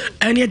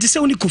 And yet the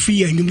only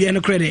Kofi and you be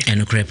a credit.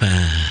 And a crepa.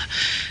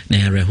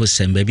 na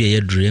rehosem baby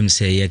a dream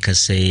say ye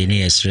kase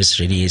ne stress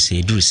ready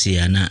say do see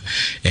ana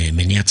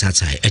many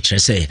atata e kire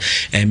say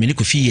many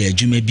kofi ye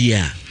adwuma bi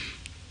a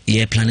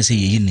ye plan say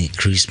ye ni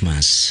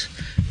Christmas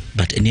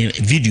but any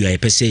video I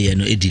pese ye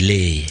no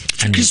delay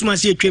and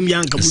Christmas ye twem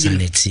yanka mu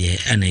sanity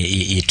and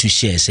ye to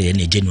share say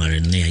in January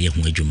na ye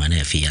ho adwuma na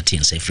afi ya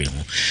tin say free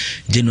ho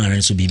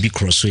January so bibi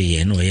cross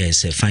ye no ye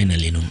say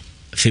finally no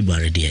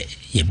February there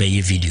ye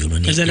be video no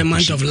is a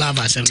month of love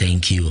as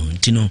thank you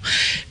you know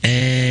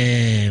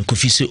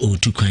kofi se o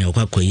tu kwan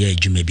yakwa ye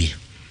adwuma bi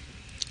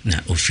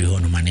na ofri ho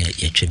no ma na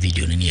ye twa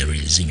video no ne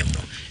release nyum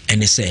no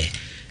and say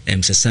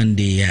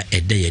Sunday ya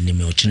ede ye ni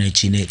me ochina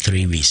chi ne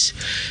 3 weeks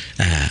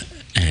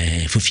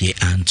fufie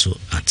anto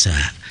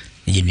ata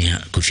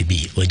yenia kofi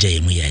bi oja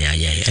yemu ya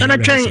ana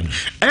twen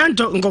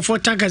anto ngofo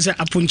takaze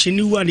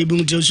aponcheni wa ne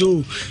bi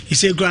so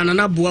ise grana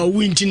na boa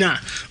wintina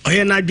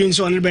oye na adwen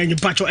so ne ba nyi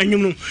pacho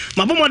anyum no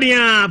mabomode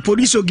ya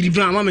police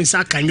ogiribra ma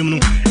mensa ka anyum no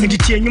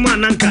entitie anyum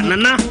ananka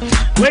nana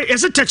we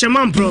yese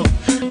techman pro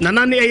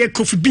nana ne ye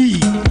kofi bi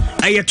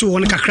aye to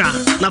won kakra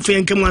na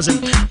fe nkemu asem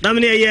na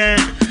me ye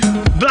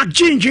black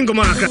jean jingo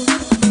makra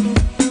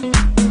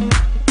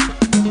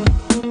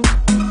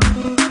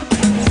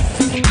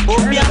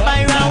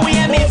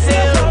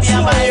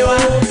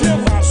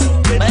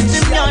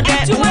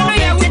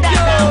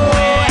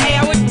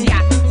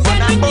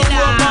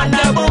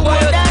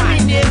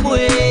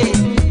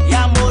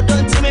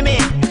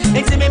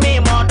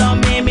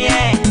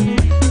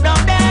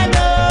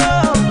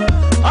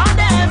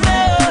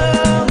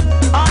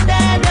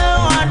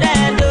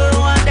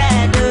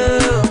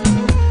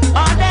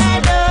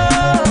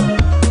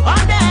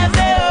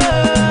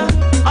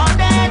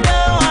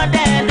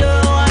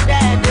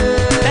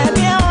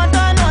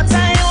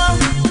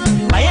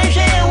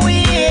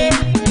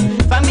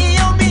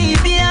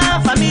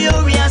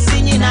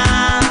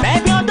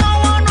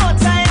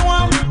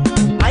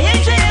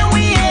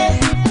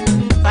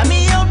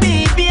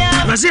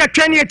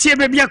Can you tell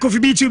baby Kofi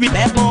B to be?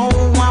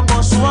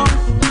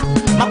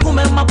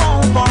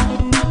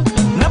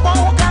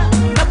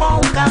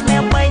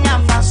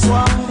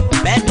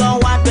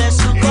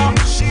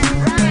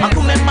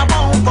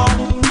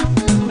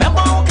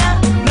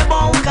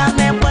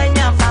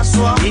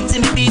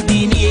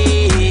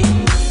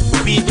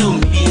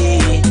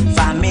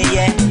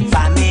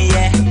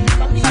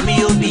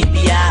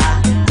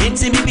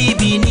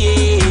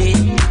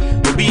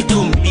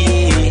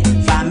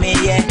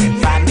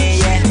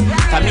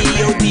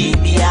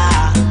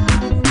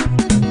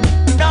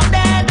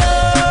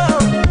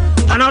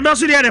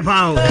 So the other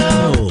pound.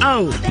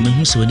 Oh,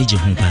 me so ni je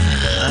hu pa.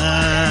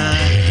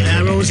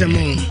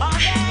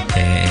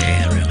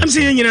 I'm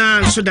saying you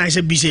know so that is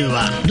a busy one.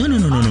 No.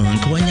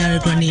 Nka wanyare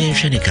kwa ni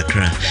hwe ne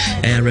kakra.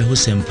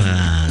 Rehosem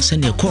pa.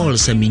 Send your call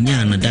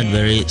saminya na that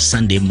very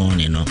Sunday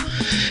morning no.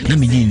 Na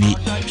me ni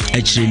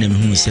actually na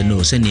me hu say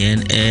no. Send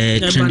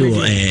trend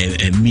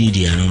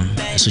media no.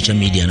 Social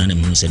media no na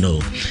me hu say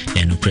no.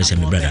 No press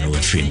me brother no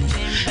free.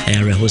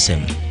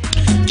 Rehosem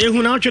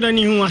Ehu na otweda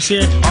ni hu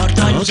ase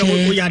so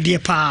wo ya de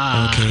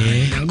pa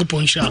okay go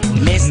ponsha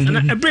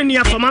na ebreni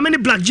ya fa ma me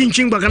black jean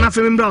chingba kana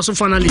fa me bra so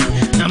finally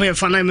na me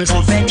fa na me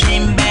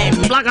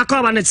black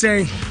akoba net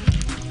say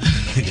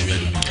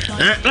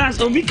last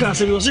obika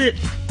se we say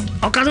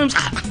okazam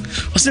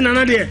osi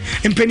nana de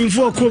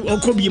empenifo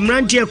okobi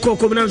mranti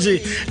ekobi na say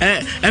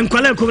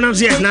enkwala ekobi na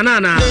say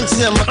nana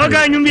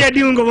oga nyum bi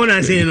adi ngo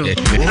bona say no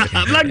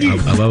black jean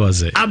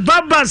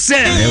ababa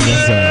say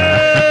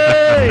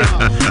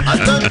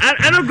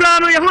ano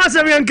grano ya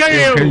hwasa bi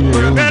nkaye o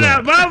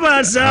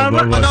baba sa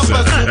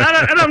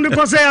ana mde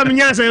ko say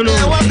amnya say no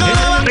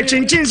a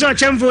chinchin so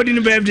chamfo di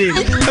no birthday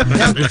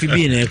kofi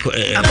bi na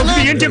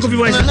kofi yente kofi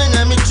wa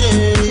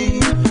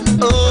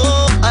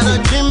oh ana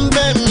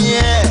jimbe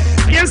mie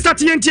yen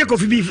start yente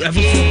kofi bi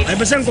e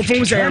be sen ko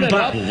fun say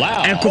ampa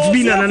e kofi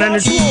bi na nana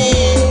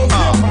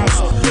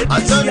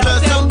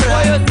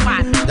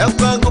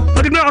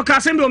but no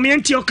okasen be o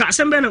mienti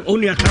okasen be na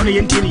onu aka no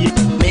yente ni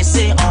me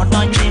say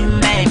odon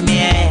jimbe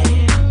mie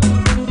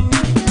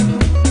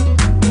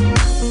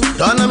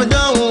dona me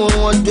down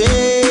one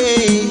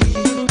day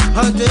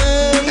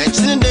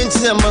accident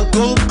say man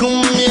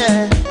kum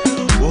mie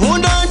who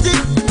don't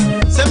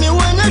say me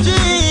when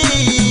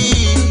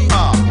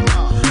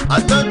I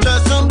don't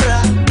trust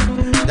sombra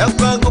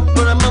yakwa go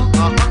pram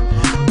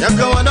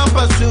yakwa wadon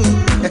pasu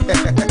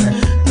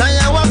na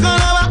ya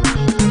wakana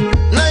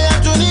na ya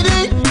tunidi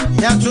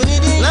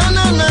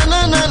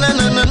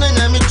na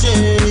nyamiche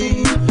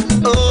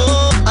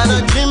oh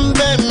ana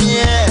jimbe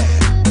mie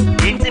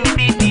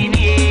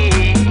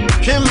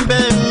jimbe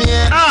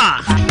mie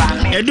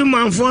edu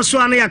manfo so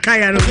ana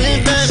yakaya no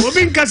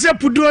obi nkase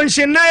pudo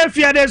nhye na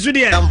afia de so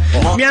de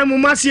mi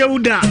amumase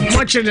ewuda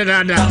mo chede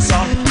dada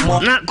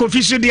na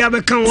kofi so de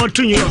abekan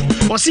woto nyo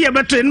o se ye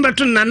beto en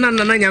beto nana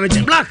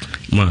nyame black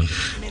man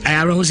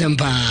ayaro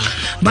sempa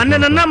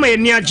banana na ma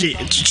eniaje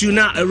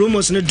tuna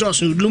rumors ne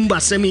dos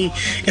lumba semi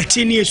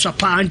etini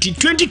swapa anti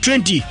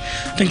 2020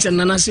 thanks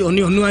nana se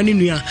oni onu ani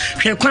nua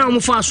hwe kwan mo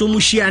fa so mo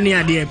hia ne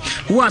ade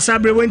wo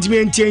asabre went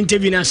me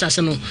interview na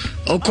asase no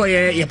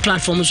okoye ye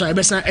platform so e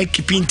besa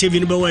keep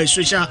interview no be wa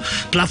social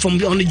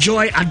platform on the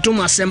Joy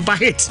Adoma Sempa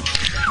hit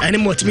any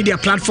multimedia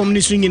platform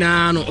ni so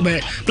nyina no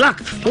be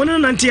black wono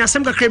nanti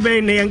asem kakra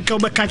ben ne yanka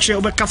obe catch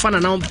obe kafa na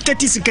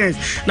 30 seconds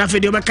na fe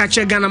de obe catch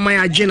Ghana my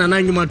agenda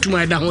na nyuma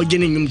tuma da ho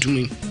gene nyum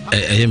tumi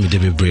I am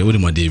the brave with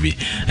my baby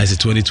as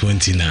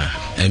 2020 na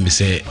and me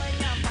say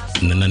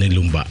Nana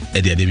Lumba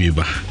at the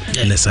Adebiba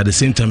and at the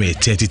same time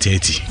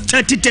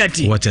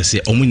 30 what I say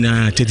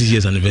omuna 30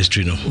 years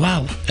anniversary no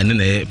wow and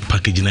then a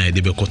package na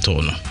Adebe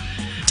Kotono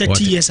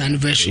 30 years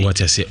anniversary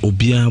what I say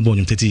Obia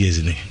born 30 years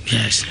in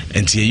yes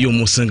and here you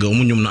almost single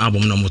omunium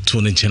album number 2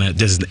 in China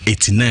just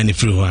 89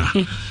 free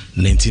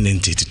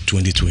 1990 to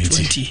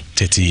 2020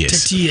 30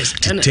 years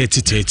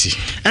 30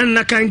 and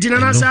na kan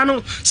dinana sa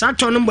no sa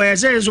to no boy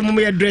say so mo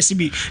address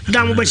bi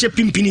da mo ba she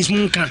pimpinis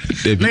mun kan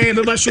na e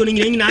be ba show ni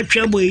nyina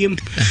atwa boyem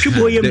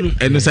no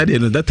and no say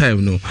that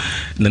time no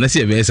na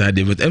say be say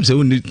but am say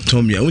we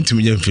tom ya won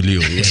timi yam fili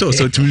o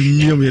so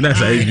timi yam na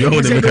say you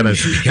want the kind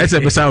I say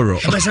be sauro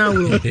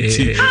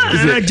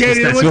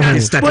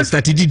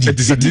start didi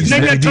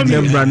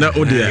na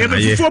o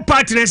dey for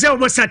party na say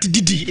we start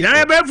didi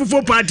na be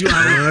for party all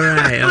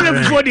right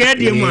before the head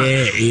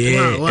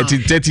wow.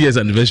 It's 30 years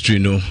anniversary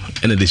no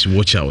and they should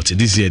watch out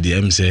this year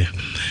the say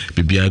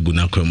bibia go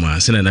na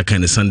kwama say na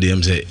kind of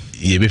Sunday say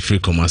ye be free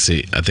come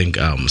say I think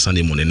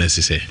Sunday morning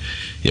next say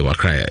ye wa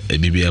cry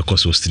bibia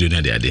course studio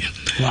na dey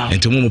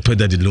and to mo pay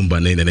that the lumba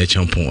na the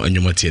Acheampong and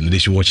you they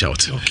should watch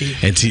out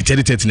and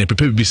 30 na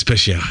prepare be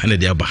special and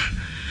they aba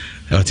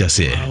what you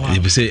say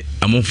you say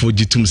among for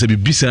jitum say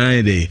be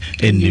say dey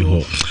any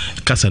ho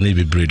kasa na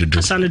be bread do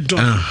kasa na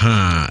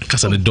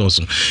dos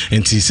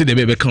and say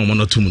dey be kan mo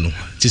no tum no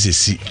just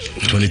see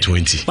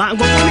 2020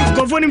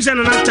 go for him say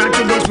na touch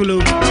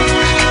gospel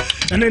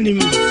and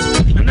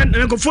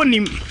go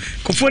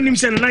for him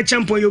say na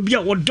Acheampong you be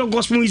what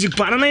gospel music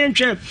pa na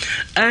yentwe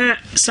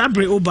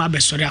sabre oba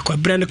be sorry akọ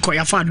brand ko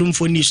ya fa dum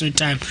for news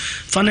time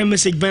final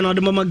message ben od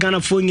mama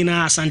Ghana for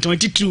nyina asante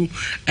 22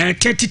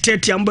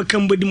 30 am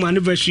bekam bodi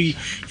anniversary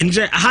and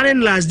the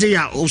Haren last day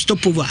or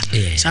stopover.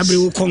 Sabre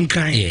will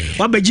conquer.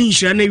 What Bajin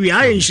Shana we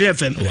are in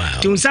Shefem.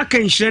 To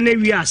Sakan Shana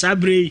we are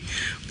Sabre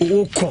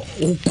Oko.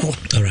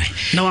 All right.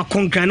 Now I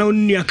conquer no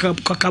near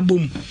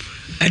Kakaboom.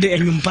 At the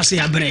end, pass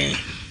your brain.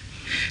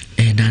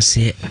 And I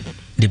say,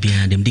 the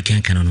behind them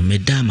dikan no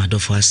medama do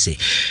for say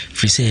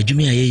free say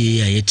adwumi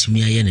aye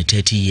yetimi aye ne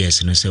 30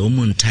 years no say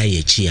omun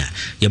tie chi a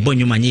ye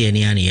bonwuma nye ye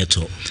ne ya ne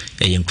yeto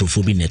ye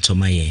nkrofo bi neto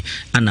maye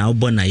ana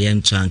obo na ye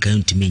nto anka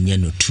ntimi nye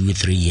no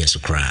 2-3 years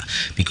kra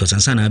because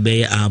ansa na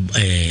be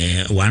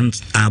one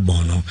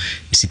album no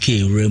isike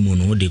ewremu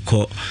no de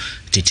ko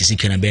tete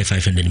can be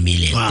 500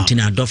 million.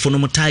 Ntina adofo no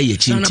mutai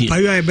echi nti.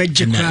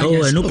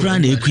 No kra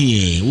na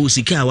ekui wo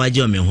sika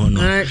awaje o me ho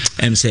no.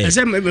 Em say.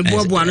 Ese me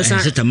boaboa no sa.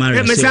 Me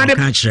say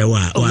ka kire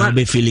wa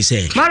be feel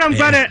say. Madam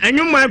kwade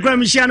enyum ma kra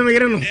me hia no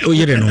yere no. O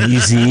yere no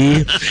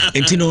easy.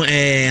 Enti no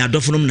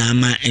adofo no na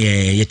ama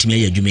yetimi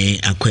ayadwume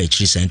akwa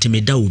ekiri sa enti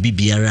me da obi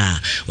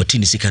biara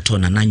otini sika to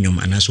na nanyom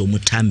anaso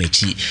muta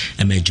machi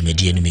ama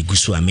adwumade no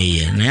megusu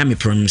ameye. Na ya me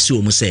promise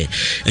o mu say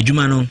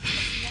adwuma no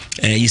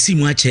you see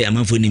mu ache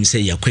amanfo nim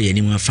say yakwa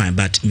ni mu fine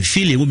but me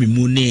feel e wo me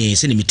mu ne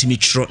se ne metimi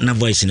tro na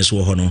voice ne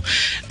so ho no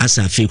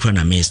asa fe kra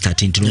na me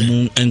starting to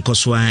mu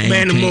enkoso a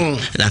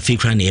da fe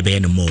kra na e be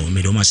no mo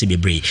me do ma se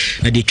bebre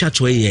na de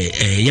twato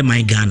ye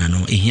my Ghana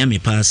no ehia me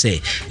pa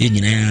say ye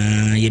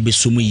nyina ye be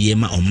so mu ye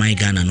ma o my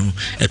Ghana no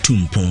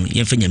atumpon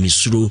ye fa nyame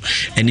suro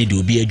ene de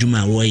obi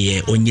adwuma wo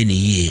ye onye ne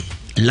ye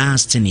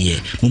last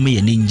year mume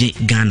ye ninje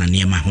Ghana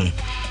ne ma ho.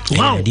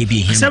 Wow,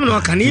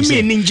 seven can you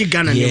mean ninja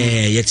Ghana?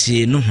 Yeah, yet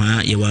no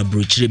ha, you were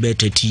brutally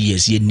better 30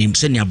 years. Ye name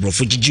send your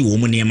brofiji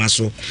woman near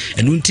maso,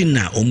 and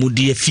untina or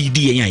moody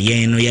feedy and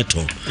yen no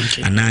yeto,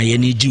 and I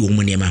any Jew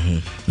woman near my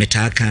home.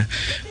 Metaka,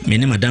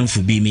 many madame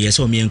for be me, I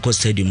saw me and cost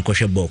stadium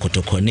kosher boko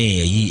to corne,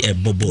 ye a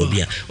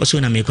bobobia. Also,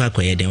 when I make quite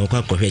quiet, then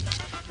quite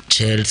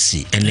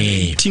Chelsea and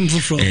a team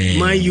from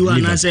my you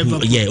and I say,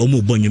 yeah,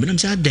 almost bonny, but I'm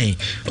sad day.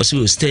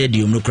 Also,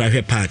 stadium, no cry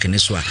park and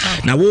this one.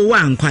 Now,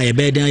 one quiet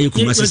bed, you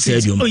come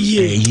stadium. Oh,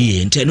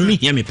 yeah, and tell me,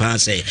 hear me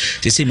pass. They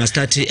say, must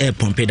start a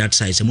pompe that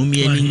size, and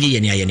mummy and yeah,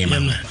 and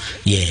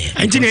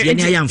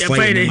I am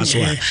fine.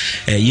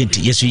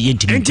 Yes, we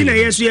intimate.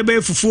 Yes, we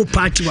are for full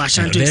party.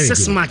 Washington,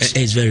 6 match.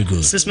 It's very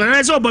good. 6 months.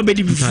 I saw Bobby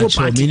before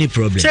party. Many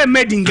problems. Say,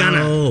 made in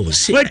Ghana. Oh,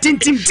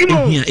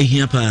 Timo.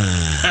 Here, pa.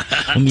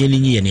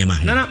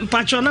 Nana,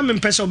 Patrona.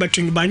 Pesa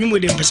between by new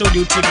with the peso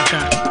do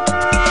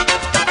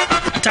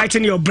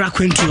tighten your bra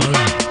quinty.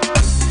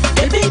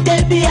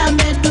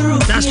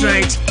 That's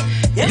right.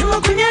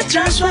 You can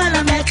transfer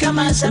and make a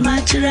mass a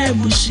match.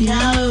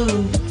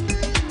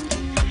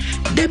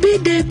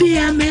 Debbie,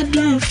 I made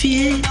no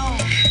fear.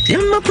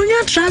 You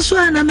can transfer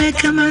and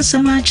make a mass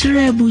a match.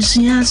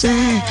 Busia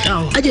say,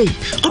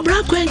 oh,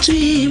 bra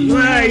quinty.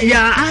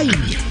 Yeah,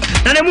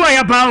 na ne mo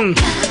ya paun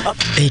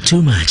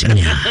too much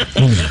nya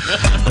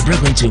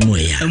going to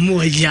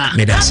moya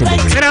me that's it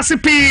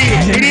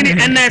ini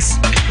NS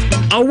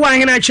awa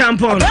hina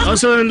Acheampong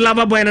also in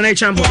Lava Boy na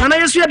Acheampong na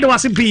yesu ya de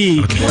wase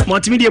pi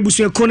multimedia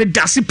busu ko ne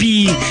dase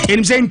pi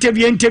enim say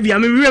interview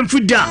am we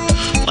fuda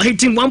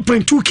hitting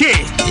 1.2k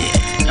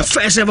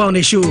first ever on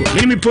the show.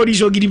 Me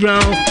producer Gidi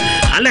Brown,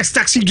 Alex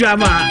Taxi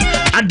Driver,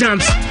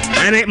 Adams,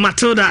 and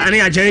Matilda, and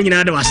I Jerry in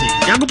other was it.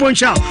 Yago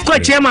Poncha,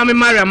 quite chairman,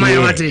 Maria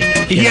Mayawati.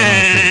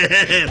 Yeah.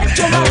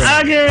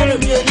 Okay.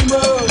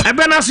 I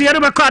been asked you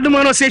about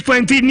Cardamon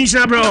 6.3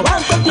 Nisha, bro.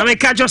 I mean,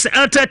 catch us,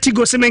 Elter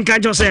Tigo Semen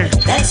catch us.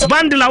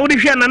 Bandla, what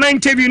if you are an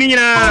interview?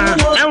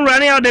 I'm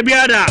running out the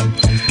beard.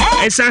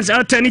 It sounds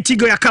Elter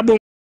Tigo Yakabo.